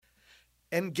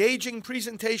engaging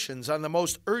presentations on the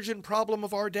most urgent problem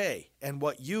of our day and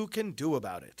what you can do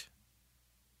about it.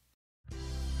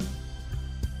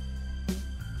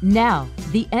 Now,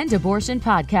 the End Abortion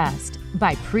Podcast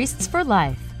by Priests for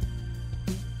Life.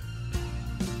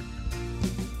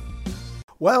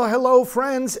 Well, hello,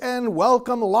 friends, and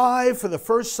welcome live for the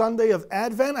first Sunday of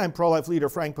Advent. I'm pro-life leader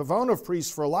Frank Pavone of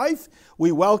Priests for Life.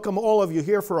 We welcome all of you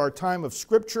here for our time of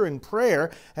scripture and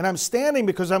prayer. And I'm standing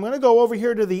because I'm going to go over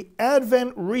here to the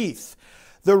Advent wreath.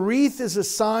 The wreath is a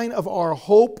sign of our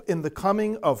hope in the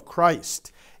coming of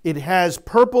Christ. It has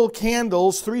purple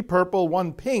candles, 3 purple,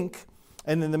 1 pink,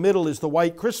 and in the middle is the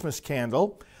white Christmas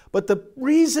candle. But the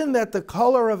reason that the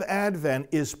color of Advent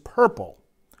is purple,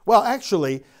 well,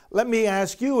 actually, let me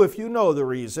ask you if you know the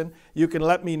reason. You can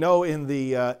let me know in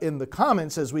the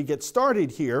comments as we get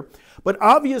started here. But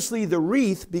obviously the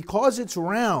wreath, because it's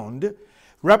round,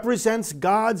 represents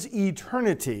God's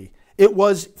eternity. It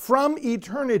was from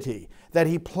eternity that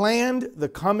He planned the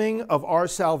coming of our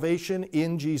salvation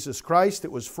in Jesus Christ.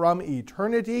 It was from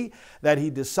eternity that He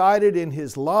decided in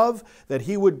His love that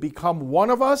He would become one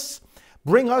of us,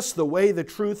 bring us the way, the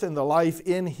truth, and the life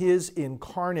in His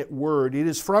incarnate Word. It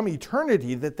is from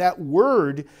eternity that that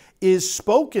Word is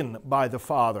spoken by the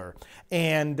Father.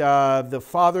 And the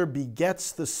Father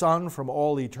begets the Son from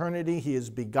all eternity. He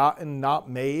is begotten, not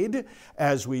made,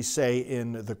 as we say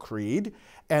in the Creed.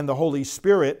 And the Holy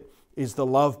Spirit is the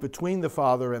love between the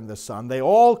Father and the Son. They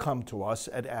all come to us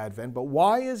at Advent. But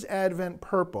why is Advent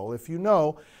purple? If you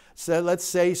know, so let's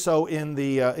say so in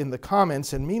the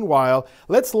comments. And meanwhile,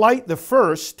 let's light the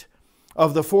first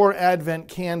of the 4 Advent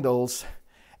candles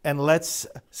and let's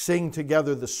sing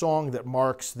together the song that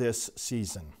marks this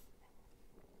season.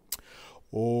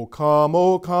 O come,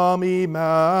 Emmanuel,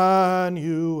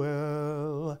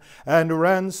 and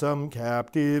ransom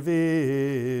captive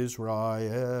Israel,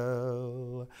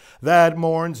 that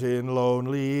mourns in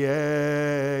lonely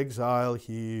exile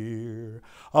here,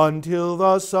 until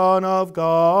the Son of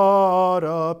God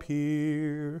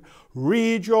appear.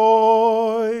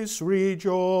 Rejoice,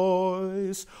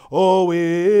 rejoice, O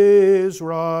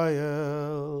Israel,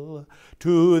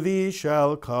 to thee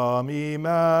shall come Emmanuel.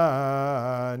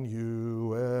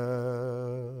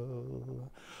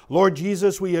 Lord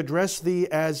Jesus, we address thee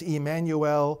as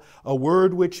Emmanuel, a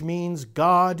word which means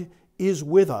God is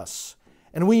with us.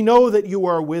 And we know that you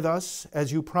are with us,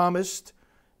 as you promised,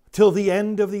 till the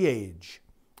end of the age.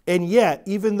 And yet,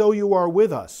 even though you are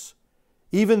with us,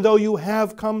 even though you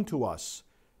have come to us,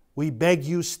 we beg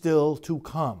you still to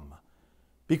come,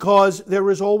 because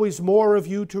there is always more of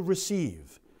you to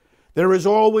receive. There is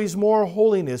always more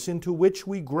holiness into which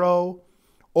we grow,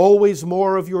 always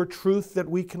more of your truth that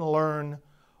we can learn,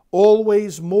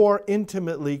 always more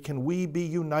intimately can we be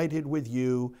united with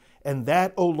you, and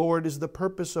that, O Lord, is the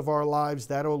purpose of our lives.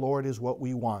 That, O Lord, is what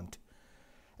we want.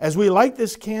 As we light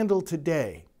this candle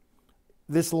today,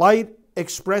 this light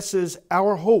expresses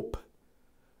our hope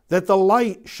that the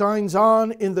light shines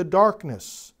on in the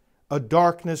darkness, a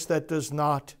darkness that does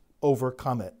not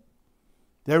overcome it.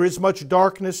 There is much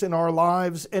darkness in our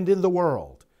lives and in the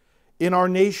world, in our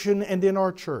nation and in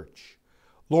our church.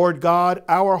 Lord God,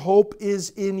 our hope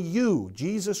is in you,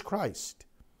 Jesus Christ.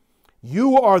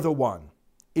 You are the one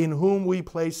in whom we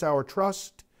place our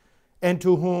trust and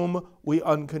to whom we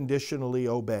unconditionally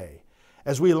obey.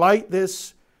 As we light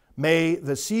this, may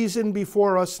the season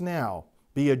before us now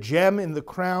be a gem in the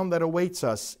crown that awaits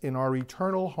us in our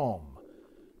eternal home.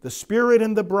 The Spirit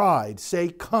and the bride say,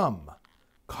 "Come,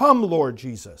 come, Lord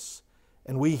Jesus."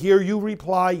 And we hear you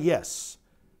reply, "Yes,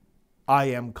 I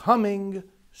am coming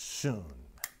soon."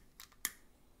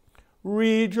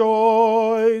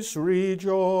 Rejoice,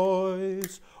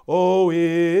 rejoice, O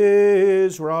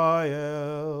Israel,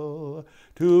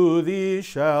 to thee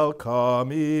shall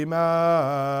come Emmanuel.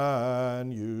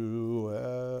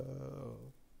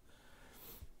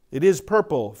 It is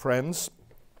purple, friends,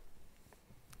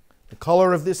 the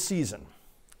color of this season.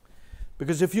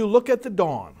 Because if you look at the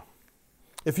dawn,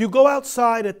 if you go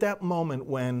outside at that moment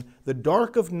when the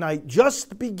dark of night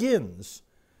just begins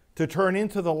to turn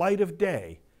into the light of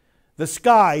day, the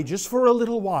sky, just for a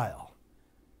little while,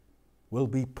 will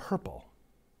be purple.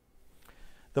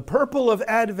 The purple of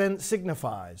Advent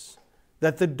signifies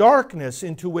that the darkness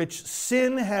into which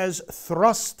sin has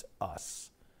thrust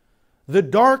us, the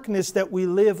darkness that we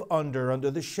live under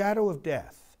the shadow of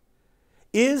death,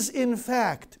 is in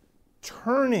fact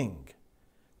turning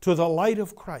to the light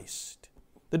of Christ.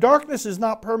 The darkness is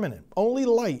not permanent. Only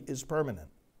light is permanent.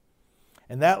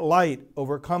 And that light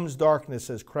overcomes darkness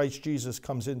as Christ Jesus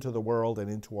comes into the world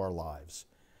and into our lives.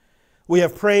 We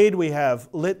have prayed, we have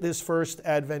lit this first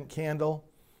Advent candle.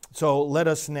 So let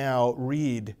us now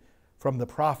read from the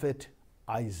prophet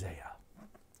Isaiah.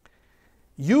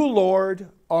 You, Lord,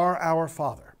 are our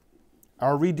Father,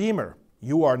 our Redeemer.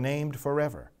 You are named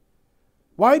forever.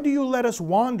 Why do you let us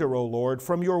wander, O Lord,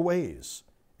 from your ways,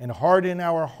 and harden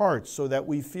our hearts so that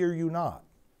we fear you not?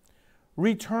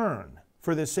 Return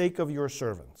for the sake of your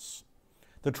servants,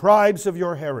 the tribes of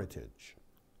your heritage.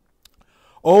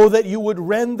 Oh, that you would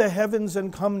rend the heavens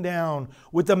and come down,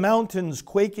 with the mountains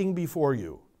quaking before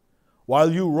you.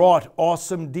 While you wrought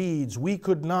awesome deeds we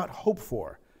could not hope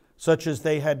for, such as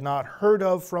they had not heard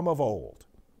of from of old.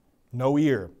 No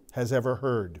ear has ever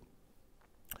heard,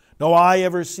 no eye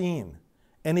ever seen,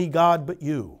 any God but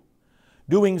you,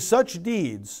 doing such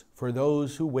deeds for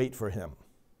those who wait for him.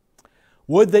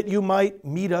 Would that you might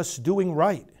meet us doing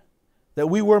right, that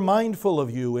we were mindful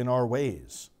of you in our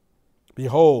ways.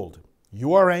 Behold,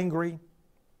 you are angry,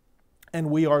 and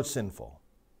we are sinful.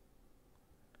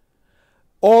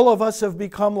 All of us have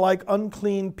become like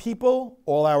unclean people.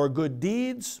 All our good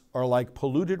deeds are like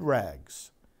polluted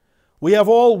rags. We have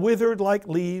all withered like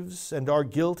leaves, and our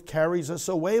guilt carries us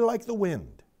away like the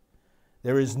wind.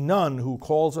 There is none who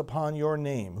calls upon your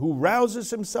name, who rouses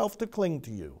himself to cling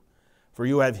to you. For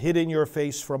you have hidden your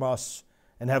face from us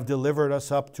and have delivered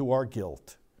us up to our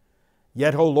guilt.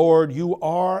 Yet, O Lord, you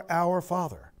are our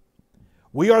Father.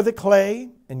 We are the clay,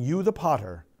 and you the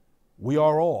potter. We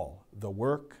are all the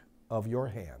work of your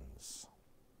hands.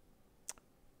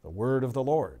 The word of the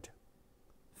Lord.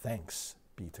 Thanks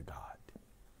be to God.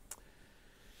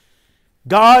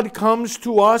 God comes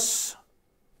to us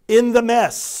in the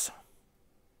mess.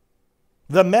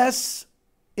 The mess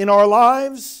in our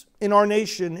lives, in our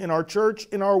nation, in our church,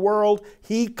 in our world.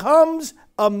 He comes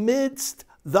amidst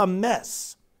the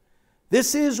mess.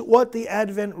 This is what the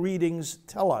Advent readings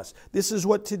tell us. This is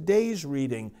what today's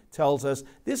reading tells us.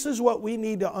 This is what we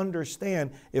need to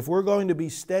understand if we're going to be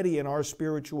steady in our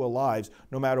spiritual lives,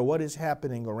 no matter what is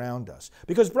happening around us.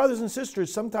 Because, brothers and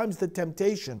sisters, sometimes the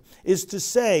temptation is to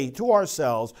say to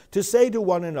ourselves, to say to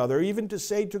one another, even to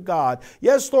say to God,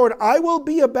 yes, Lord, I will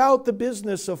be about the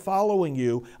business of following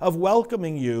you, of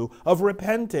welcoming you, of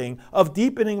repenting, of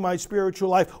deepening my spiritual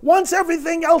life, once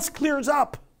everything else clears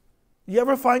up. You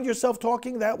ever find yourself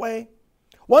talking that way?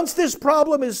 Once this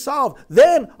problem is solved,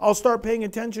 then I'll start paying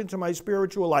attention to my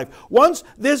spiritual life. Once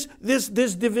this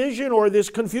division or this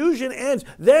confusion ends,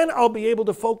 then I'll be able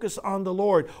to focus on the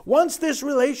Lord. Once this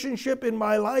relationship in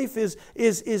my life is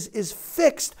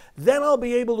fixed, then I'll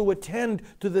be able to attend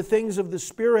to the things of the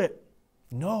Spirit.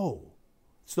 No,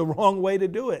 it's the wrong way to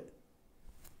do it.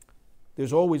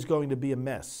 There's always going to be a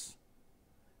mess.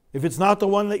 If it's not the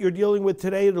one that you're dealing with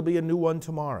today, it'll be a new one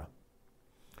tomorrow.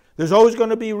 There's always going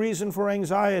to be reason for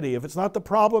anxiety. If it's not the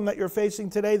problem that you're facing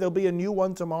today, there'll be a new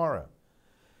one tomorrow.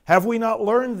 Have we not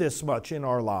learned this much in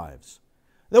our lives?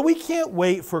 That we can't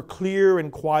wait for clear and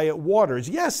quiet waters.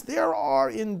 Yes, there are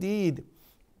indeed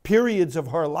periods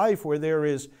of our life where there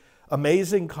is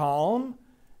amazing calm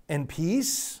and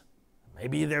peace.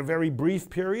 Maybe they're very brief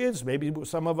periods. Maybe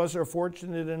some of us are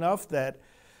fortunate enough that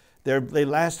they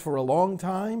last for a long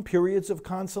time. Periods of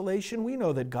consolation. We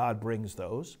know that God brings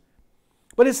those.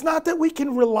 But it's not that we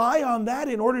can rely on that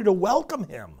in order to welcome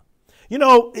him. You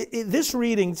know, this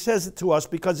reading says it to us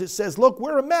because it says, look,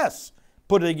 we're a mess.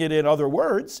 Putting it in other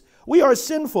words, we are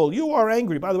sinful. You are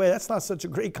angry. By the way, that's not such a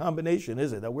great combination,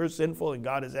 is it? That we're sinful and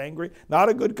God is angry. Not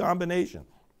a good combination.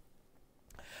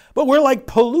 But we're like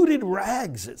polluted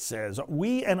rags, it says.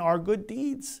 We and our good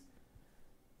deeds.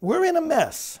 We're in a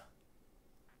mess.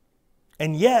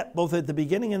 And yet, both at the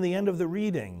beginning and the end of the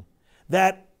reading,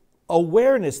 that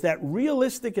awareness, that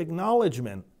realistic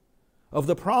acknowledgement of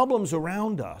the problems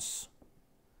around us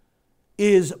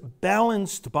is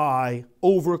balanced by,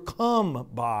 overcome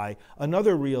by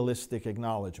another realistic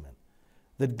acknowledgement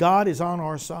that God is on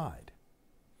our side,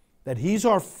 that he's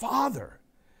our Father.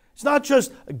 It's not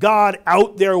just God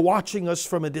out there watching us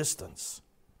from a distance.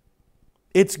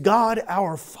 It's God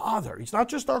our Father. He's not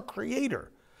just our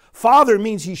Creator. Father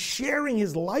means he's sharing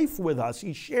his life with us.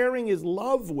 He's sharing his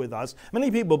love with us. Many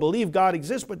people believe God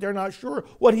exists, but they're not sure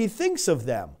what he thinks of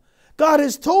them. God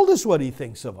has told us what he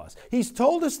thinks of us. He's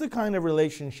told us the kind of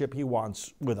relationship he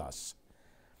wants with us.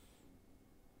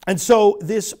 And so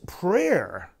this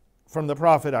prayer from the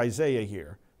prophet Isaiah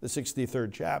here, the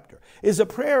 63rd chapter, is a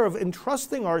prayer of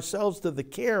entrusting ourselves to the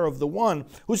care of the one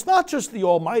who's not just the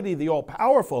Almighty, the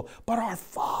All-Powerful, but our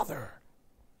Father.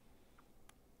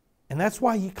 And that's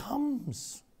why he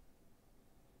comes.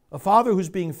 A father who's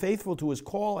being faithful to his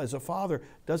call as a father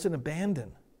doesn't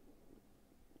abandon,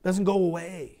 doesn't go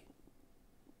away.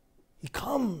 He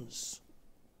comes.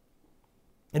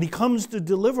 And he comes to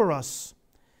deliver us.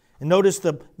 And notice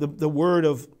the word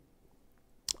of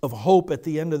of hope at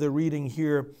the end of the reading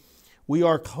here. We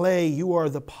are clay, you are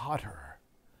the potter.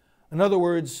 In other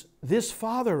words, this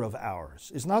Father of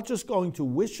ours is not just going to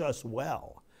wish us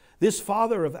well. This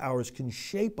Father of ours can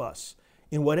shape us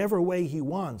in whatever way He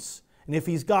wants. And if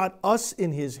He's got us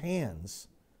in His hands,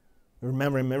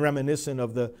 remember, reminiscent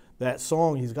of that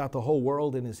song, He's got the whole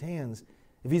world in His hands.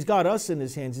 If He's got us in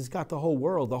His hands, He's got the whole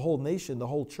world, the whole nation, the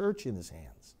whole church in His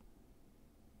hands.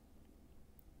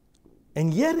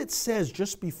 And yet it says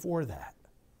just before that,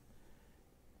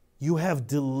 you have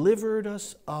delivered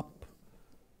us up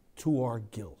to our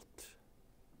guilt.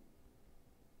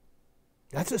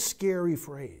 That's a scary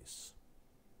phrase.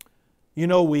 You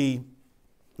know, we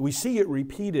see it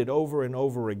repeated over and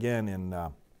over again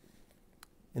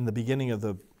in the beginning of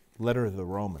the letter to the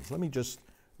Romans. Let me just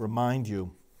remind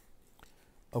you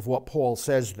of what Paul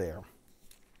says there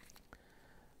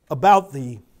about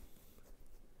the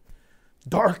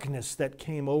darkness that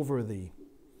came over the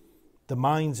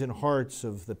minds and hearts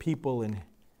of the people in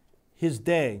his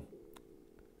day.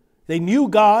 They knew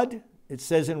God, it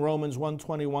says in Romans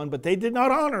 1:21, but they did not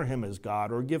honor Him as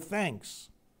God or give thanks.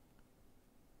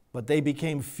 But they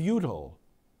became futile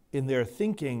in their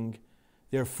thinking.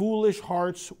 Their foolish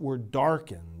hearts were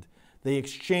darkened. They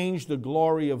exchanged the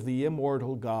glory of the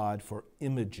immortal God for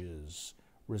images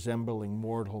resembling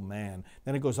mortal man.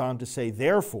 Then it goes on to say,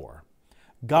 therefore,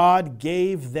 God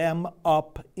gave them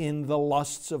up in the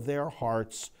lusts of their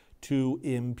hearts to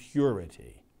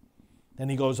impurity. Then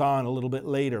he goes on a little bit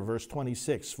later, verse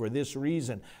 26, for this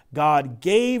reason, God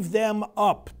gave them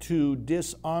up to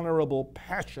dishonorable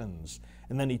passions.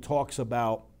 And then he talks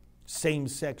about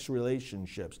same-sex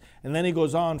relationships. And then he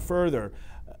goes on further,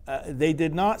 they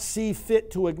did not see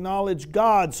fit to acknowledge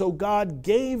God, so God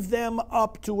gave them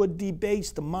up to a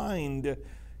debased mind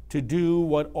to do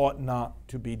what ought not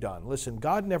to be done. Listen,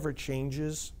 God never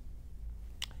changes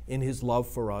in His love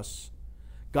for us.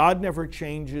 God never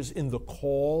changes in the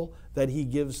call that He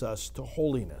gives us to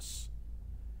holiness.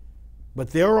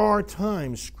 But there are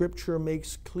times Scripture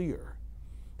makes clear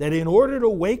that in order to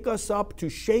wake us up, to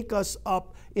shake us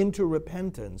up into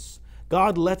repentance,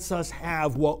 God lets us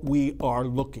have what we are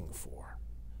looking for.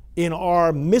 In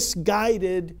our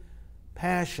misguided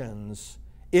passions,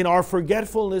 in our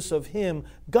forgetfulness of Him,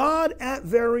 God at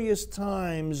various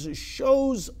times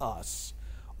shows us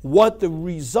what the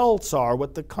results are,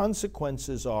 what the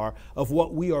consequences are of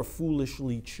what we are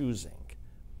foolishly choosing.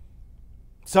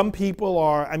 Some people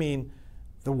are,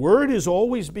 the word is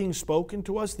always being spoken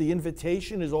to us. The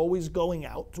invitation is always going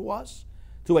out to us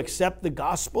to accept the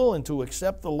gospel and to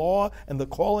accept the law and the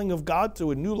calling of God to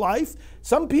a new life.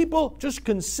 Some people just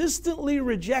consistently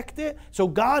reject it. So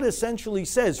God essentially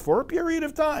says, for a period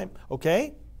of time,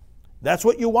 okay, that's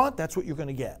what you want, that's what you're going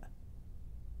to get.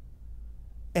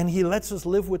 And He lets us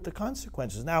live with the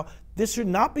consequences. Now, this should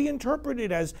not be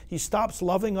interpreted as He stops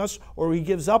loving us or He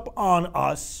gives up on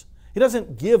us. He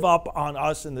doesn't give up on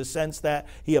us in the sense that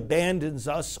He abandons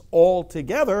us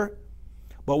altogether.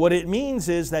 But what it means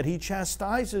is that He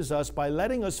chastises us by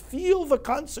letting us feel the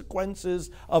consequences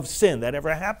of sin. That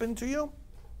ever happened to you?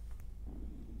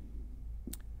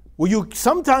 Well,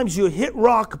 sometimes you hit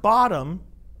rock bottom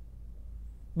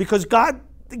because God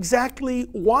exactly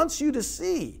wants you to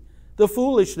see the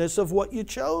foolishness of what you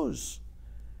chose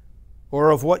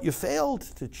or of what you failed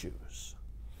to choose.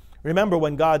 Remember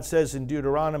when God says in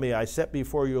Deuteronomy, I set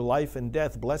before you life and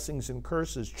death, blessings and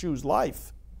curses, choose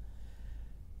life.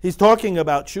 He's talking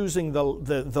about choosing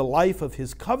the life of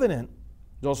His covenant.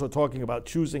 He's also talking about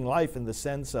choosing life in the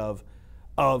sense of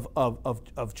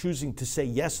choosing to say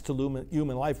yes to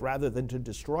human life rather than to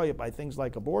destroy it by things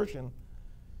like abortion.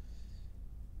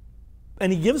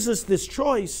 And He gives us this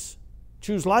choice,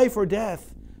 choose life or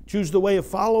death, choose the way of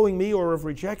following me or of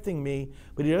rejecting me,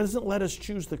 but He doesn't let us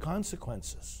choose the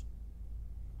consequences.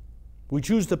 We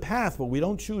choose the path, but we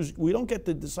don't get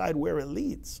to decide where it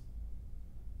leads.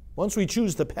 Once we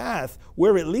choose the path,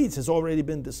 where it leads has already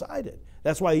been decided.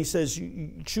 That's why He says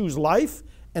you choose life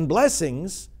and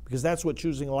blessings, because that's what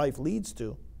choosing life leads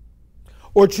to.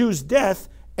 Or choose death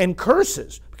and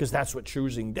curses, because that's what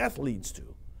choosing death leads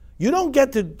to. You don't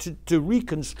get to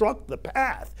reconstruct the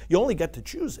path. You only get to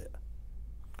choose it.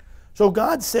 So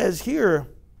God says here,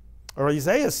 or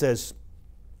Isaiah says,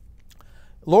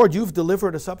 Lord, you've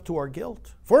delivered us up to our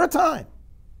guilt for a time.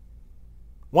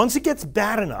 Once it gets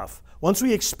bad enough, once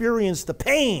we experience the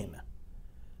pain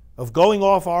of going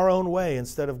off our own way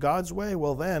instead of God's way,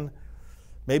 well then,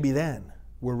 maybe then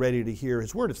we're ready to hear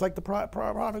His word. It's like the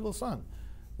prodigal son,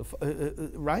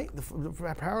 right?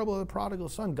 The parable of the prodigal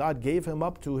son. God gave him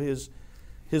up to his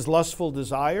lustful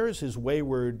desires, his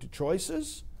wayward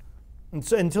choices. And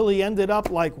so, until he ended up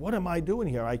like, what am I doing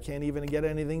here? I can't even get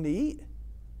anything to eat.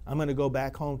 I'm going to go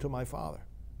back home to my father.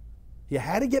 You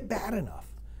had to get bad enough.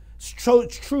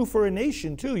 It's true for a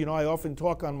nation too. You know, I often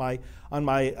talk on my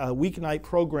weeknight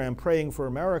program, Praying for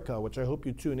America, which I hope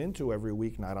you tune into every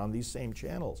weeknight on these same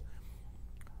channels.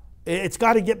 It's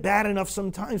got to get bad enough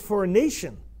sometimes for a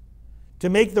nation to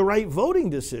make the right voting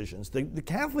decisions. The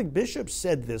Catholic bishops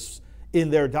said this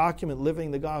in their document, Living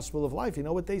the Gospel of Life. You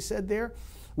know what they said there?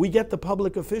 We get the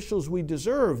public officials we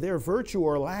deserve. Their virtue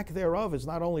or lack thereof is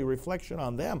not only reflection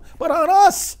on them, but on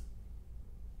us.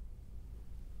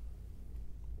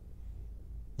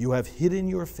 You have hidden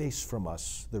your face from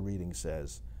us, the reading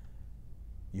says.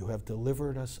 You have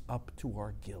delivered us up to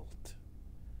our guilt.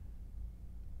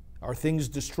 Are things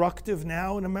destructive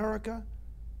now in America?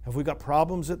 Have we got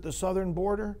problems at the southern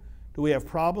border? Do we have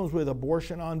problems with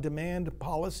abortion on demand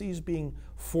policies being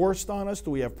forced on us?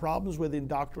 Do we have problems with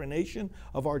indoctrination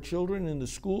of our children in the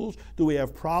schools? Do we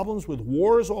have problems with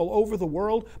wars all over the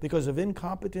world because of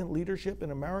incompetent leadership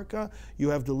in America? You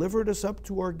have delivered us up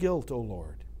to our guilt, O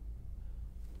Lord.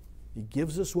 He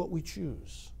gives us what we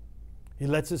choose. He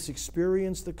lets us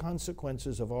experience the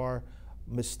consequences of our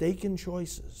mistaken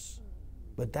choices.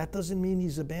 But that doesn't mean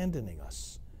he's abandoning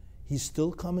us. He's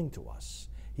still coming to us.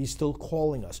 He's still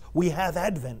calling us. We have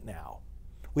Advent now.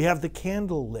 We have the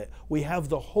candle lit. We have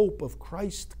the hope of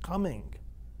Christ coming.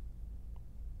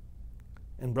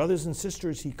 And brothers and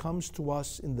sisters, he comes to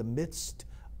us in the midst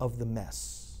of the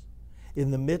mess,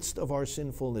 in the midst of our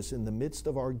sinfulness, in the midst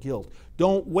of our guilt.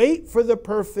 Don't wait for the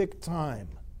perfect time.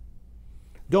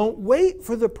 Don't wait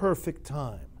for the perfect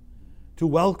time to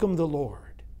welcome the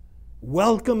Lord.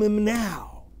 Welcome him now.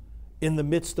 In the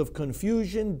midst of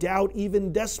confusion, doubt,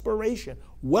 even desperation.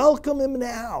 Welcome him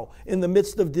now in the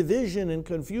midst of division and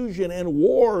confusion and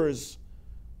wars.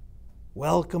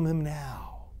 Welcome him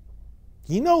now.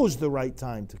 He knows the right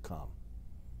time to come.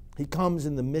 He comes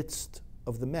in the midst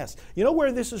of the mess. You know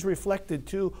where this is reflected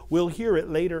too? We'll hear it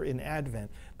later in Advent.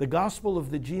 The gospel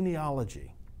of the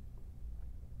genealogy.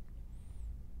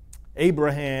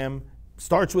 Abraham,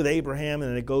 starts with Abraham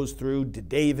and it goes through to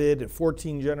David and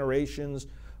 14 generations.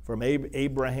 From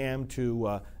Abraham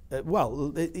to,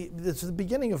 it's the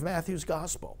beginning of Matthew's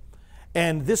gospel.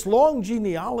 And this long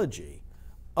genealogy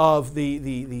of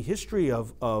the history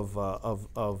of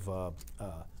the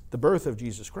birth of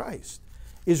Jesus Christ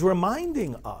is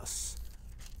reminding us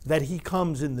that he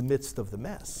comes in the midst of the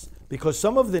mess. Because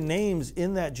some of the names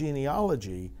in that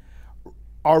genealogy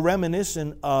are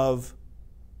reminiscent of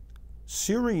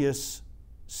serious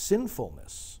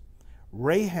sinfulness.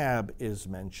 Rahab is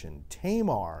mentioned.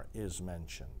 Tamar is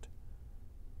mentioned.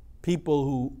 People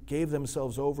who gave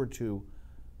themselves over to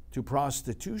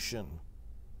prostitution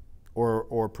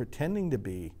or pretending to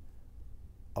be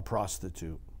a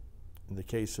prostitute, in the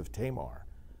case of Tamar.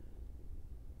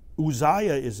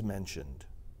 Uzziah is mentioned.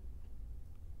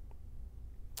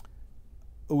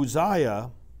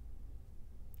 Uzziah,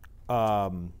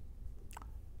 I'm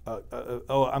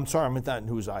sorry, I meant that in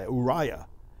Uzziah. Uriah,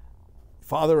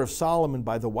 father of Solomon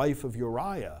by the wife of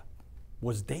Uriah,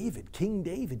 was David. King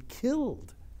David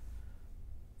killed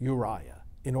Uriah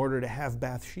in order to have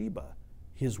Bathsheba,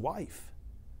 his wife,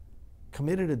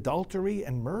 committed adultery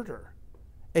and murder.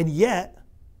 And yet,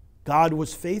 God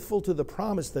was faithful to the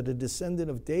promise that a descendant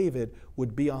of David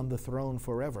would be on the throne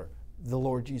forever, the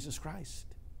Lord Jesus Christ.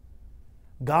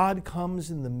 God comes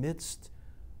in the midst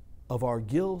of our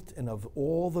guilt and of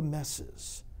all the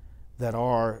messes that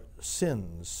our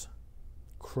sins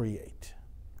create.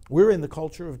 We're in the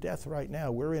culture of death right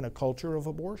now. We're in a culture of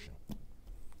abortion.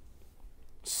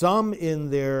 Some, in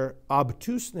their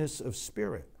obtuseness of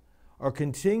spirit, are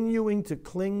continuing to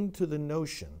cling to the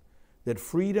notion that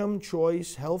freedom,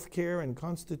 choice, health care, and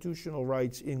constitutional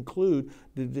rights include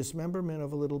the dismemberment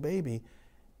of a little baby.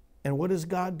 And what does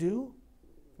God do?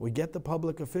 We get the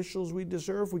public officials we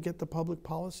deserve. We get the public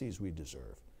policies we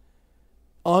deserve.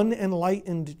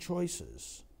 Unenlightened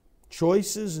choices.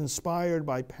 Choices inspired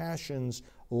by passions,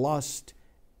 lust,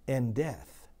 and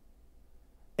death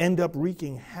end up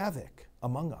wreaking havoc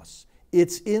among us.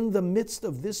 It's in the midst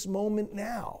of this moment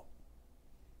now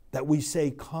that we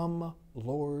say, "Come,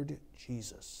 Lord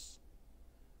Jesus.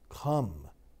 Come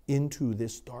into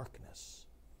this darkness."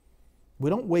 We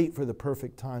don't wait for the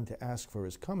perfect time to ask for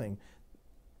his coming.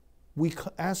 We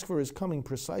ask for his coming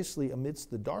precisely amidst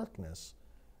the darkness,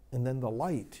 and then the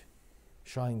light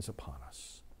shines upon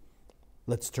us.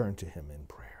 Let's turn to him in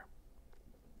prayer.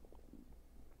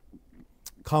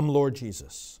 Come, Lord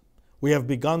Jesus. We have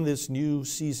begun this new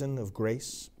season of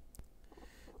grace.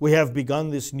 We have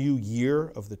begun this new year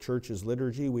of the church's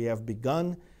liturgy. We have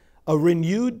begun a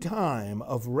renewed time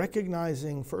of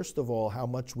recognizing, first of all, how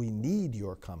much we need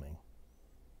your coming,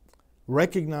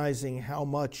 recognizing how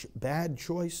much bad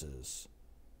choices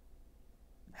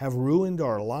have ruined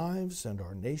our lives and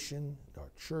our nation,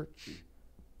 our church,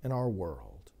 and our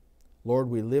world. Lord,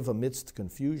 we live amidst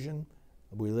confusion.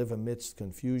 We live amidst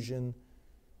confusion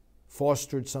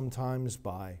fostered sometimes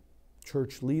by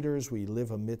church leaders. We live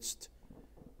amidst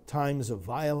times of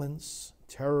violence,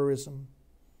 terrorism,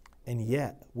 and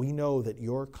yet we know that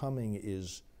your coming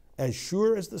is as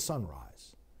sure as the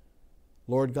sunrise.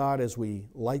 Lord God, as we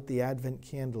light the Advent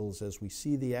candles, as we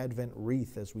see the Advent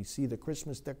wreath, as we see the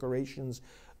Christmas decorations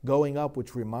going up,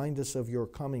 which remind us of your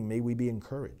coming, may we be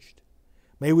encouraged.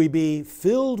 May we be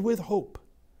filled with hope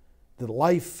that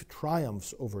life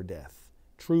triumphs over death,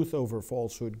 truth over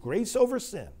falsehood, grace over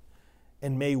sin.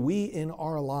 And may we in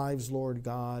our lives, Lord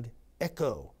God,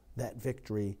 echo that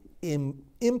victory,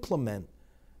 implement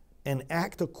and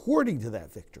act according to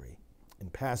that victory,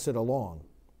 and pass it along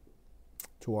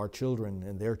to our children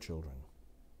and their children.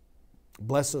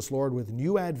 Bless us, Lord, with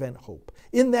new Advent hope.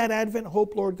 In that Advent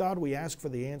hope, Lord God, we ask for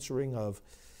the answering of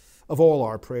all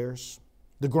our prayers,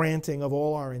 the granting of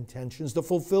all our intentions, the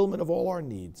fulfillment of all our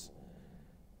needs,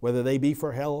 whether they be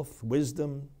for health,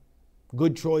 wisdom,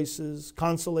 good choices,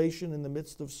 consolation in the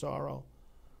midst of sorrow.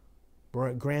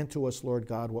 Grant to us, Lord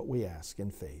God, what we ask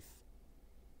in faith.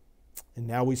 And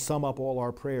now we sum up all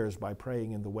our prayers by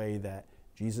praying in the way that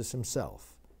Jesus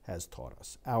himself has taught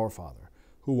us. Our Father,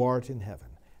 who art in heaven,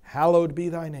 hallowed be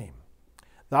thy name.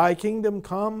 Thy kingdom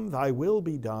come, thy will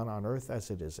be done on earth as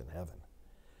it is in heaven.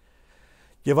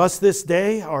 Give us this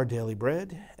day our daily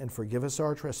bread, and forgive us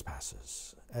our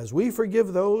trespasses, as we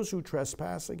forgive those who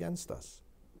trespass against us.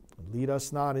 And lead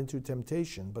us not into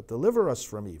temptation, but deliver us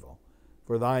from evil.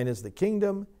 For thine is the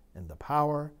kingdom, and the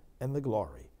power, and the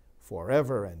glory,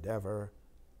 forever and ever.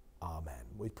 Amen.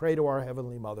 We pray to our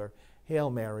Heavenly Mother. Hail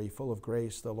Mary, full of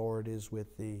grace, the Lord is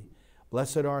with thee.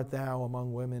 Blessed art thou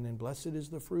among women, and blessed is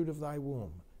the fruit of thy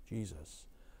womb, Jesus.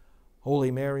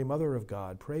 Holy Mary, Mother of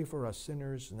God, pray for us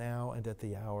sinners now and at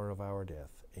the hour of our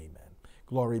death. Amen.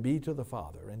 Glory be to the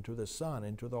Father, and to the Son,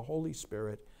 and to the Holy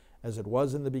Spirit, as it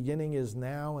was in the beginning, is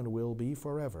now, and will be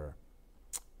forever.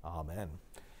 Amen.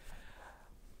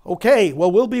 Okay,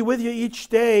 well, we'll be with you each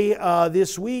day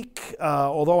this week.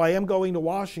 Although I am going to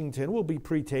Washington, we'll be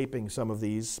pre-taping some of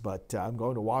these, but I'm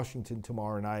going to Washington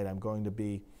tomorrow night. I'm going to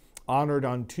be honored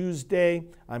on Tuesday.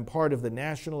 I'm part of the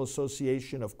National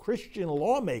Association of Christian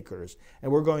Lawmakers,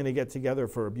 and we're going to get together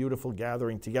for a beautiful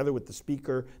gathering together with the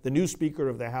speaker, the new Speaker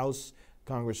of the House,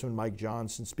 Congressman Mike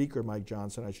Johnson, Speaker Mike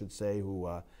Johnson, I should say, who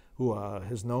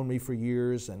has known me for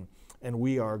years, and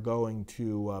we are going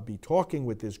to be talking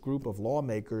with this group of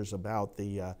lawmakers about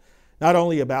the, not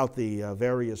only about the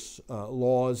various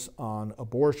laws on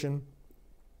abortion,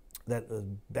 that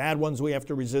bad ones we have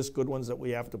to resist, good ones that we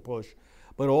have to push,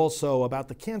 but also about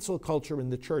the cancel culture in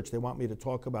the church. They want me to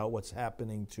talk about what's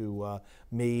happening to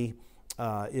me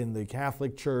in the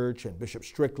Catholic Church, and Bishop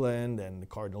Strickland and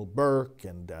Cardinal Burke,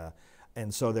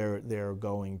 and so they're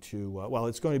going to, well,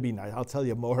 it's going to be nice. I'll tell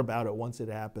you more about it once it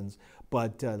happens,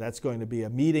 but that's going to be a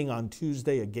meeting on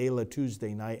Tuesday, a gala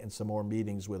Tuesday night, and some more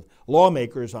meetings with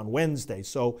lawmakers on Wednesday.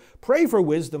 So pray for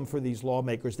wisdom for these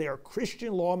lawmakers. They are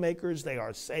Christian lawmakers. They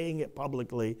are saying it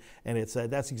publicly, and it's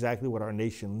that's exactly what our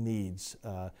nation needs,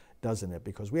 doesn't it?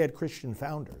 Because we had Christian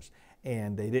founders,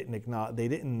 and they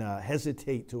didn't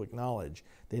hesitate to acknowledge.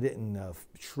 They didn't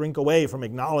shrink away from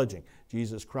acknowledging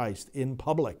Jesus Christ in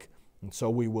public. And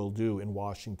so we will do in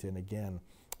Washington again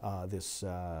this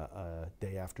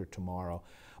day after tomorrow.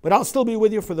 But I'll still be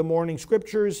with you for the morning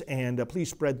scriptures, and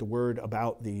please spread the word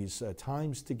about these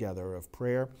times together of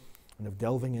prayer and of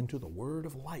delving into the word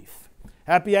of life.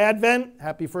 Happy Advent.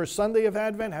 Happy first Sunday of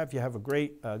Advent. Have you have a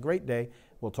great day.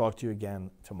 We'll talk to you again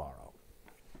tomorrow.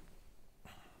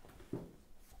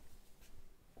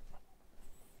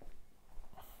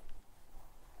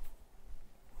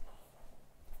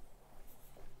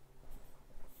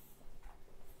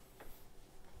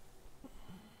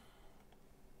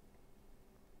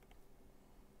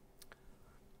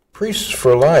 Priests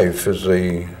for Life is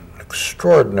an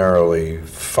extraordinarily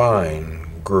fine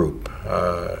group,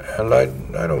 and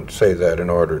I don't say that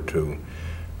in order to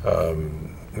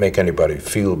make anybody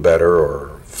feel better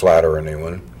or flatter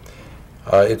anyone.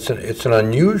 It's an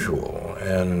unusual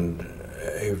and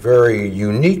a very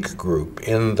unique group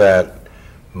in that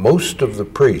most of the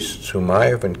priests whom I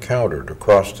have encountered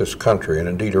across this country, and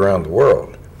indeed around the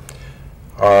world,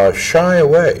 shy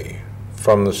away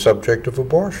from the subject of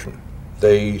abortion.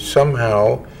 They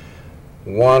somehow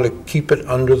want to keep it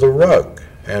under the rug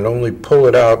and only pull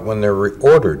it out when they're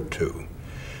ordered to.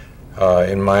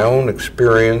 In my own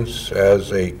experience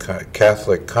as a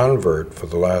Catholic convert for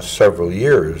the last several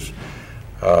years,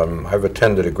 I've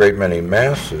attended a great many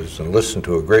masses and listened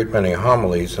to a great many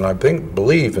homilies, and I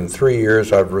believe in 3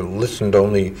 years I've listened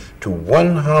only to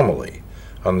one homily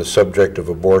on the subject of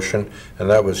abortion, and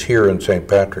that was here in St.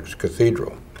 Patrick's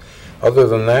Cathedral. Other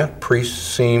than that, priests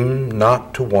seem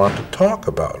not to want to talk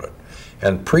about it.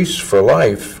 And Priests for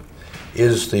Life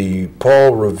is the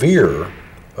Paul Revere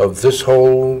of this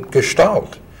whole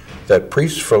gestalt, that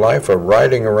Priests for Life are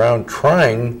riding around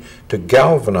trying to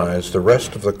galvanize the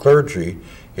rest of the clergy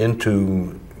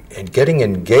into getting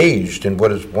engaged in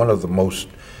what is one of the most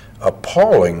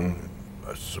appalling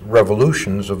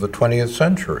revolutions of the 20th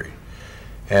century.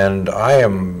 And I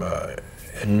am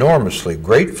enormously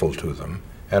grateful to them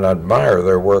and admire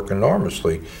their work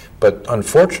enormously, but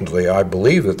unfortunately I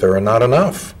believe that there are not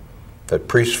enough, that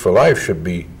Priests for Life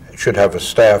should have a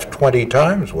staff 20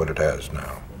 times what it has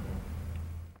now.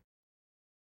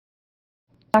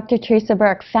 Dr. Teresa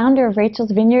Burke, founder of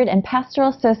Rachel's Vineyard and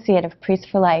pastoral associate of Priests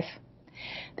for Life.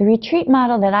 The retreat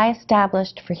model that I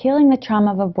established for healing the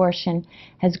trauma of abortion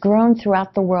has grown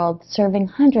throughout the world, serving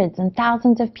hundreds and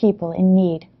thousands of people in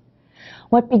need.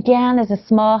 What began as a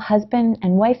small husband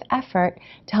and wife effort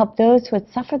to help those who had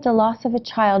suffered the loss of a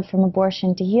child from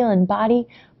abortion to heal in body,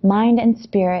 mind, and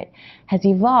spirit has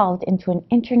evolved into an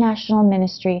international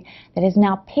ministry that is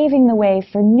now paving the way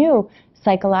for new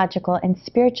psychological and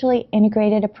spiritually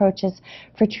integrated approaches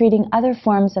for treating other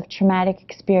forms of traumatic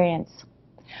experience.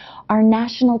 Our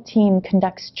national team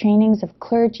conducts trainings of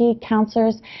clergy,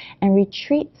 counselors, and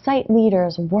retreat site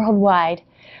leaders worldwide,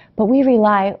 but we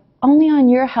rely only on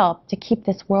your help to keep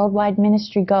this worldwide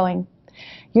ministry going.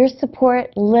 Your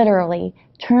support literally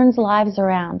turns lives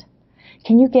around.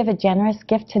 Can you give a generous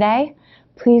gift today?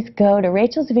 Please go to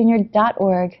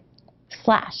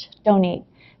rachelsvineyard.org/donate.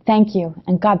 Thank you,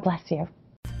 and God bless you.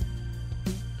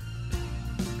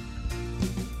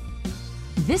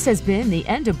 This has been the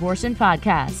End Abortion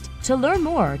Podcast. To learn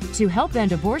more, to help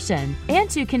end abortion, and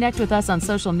to connect with us on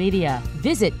social media,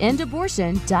 visit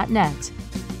endabortion.net.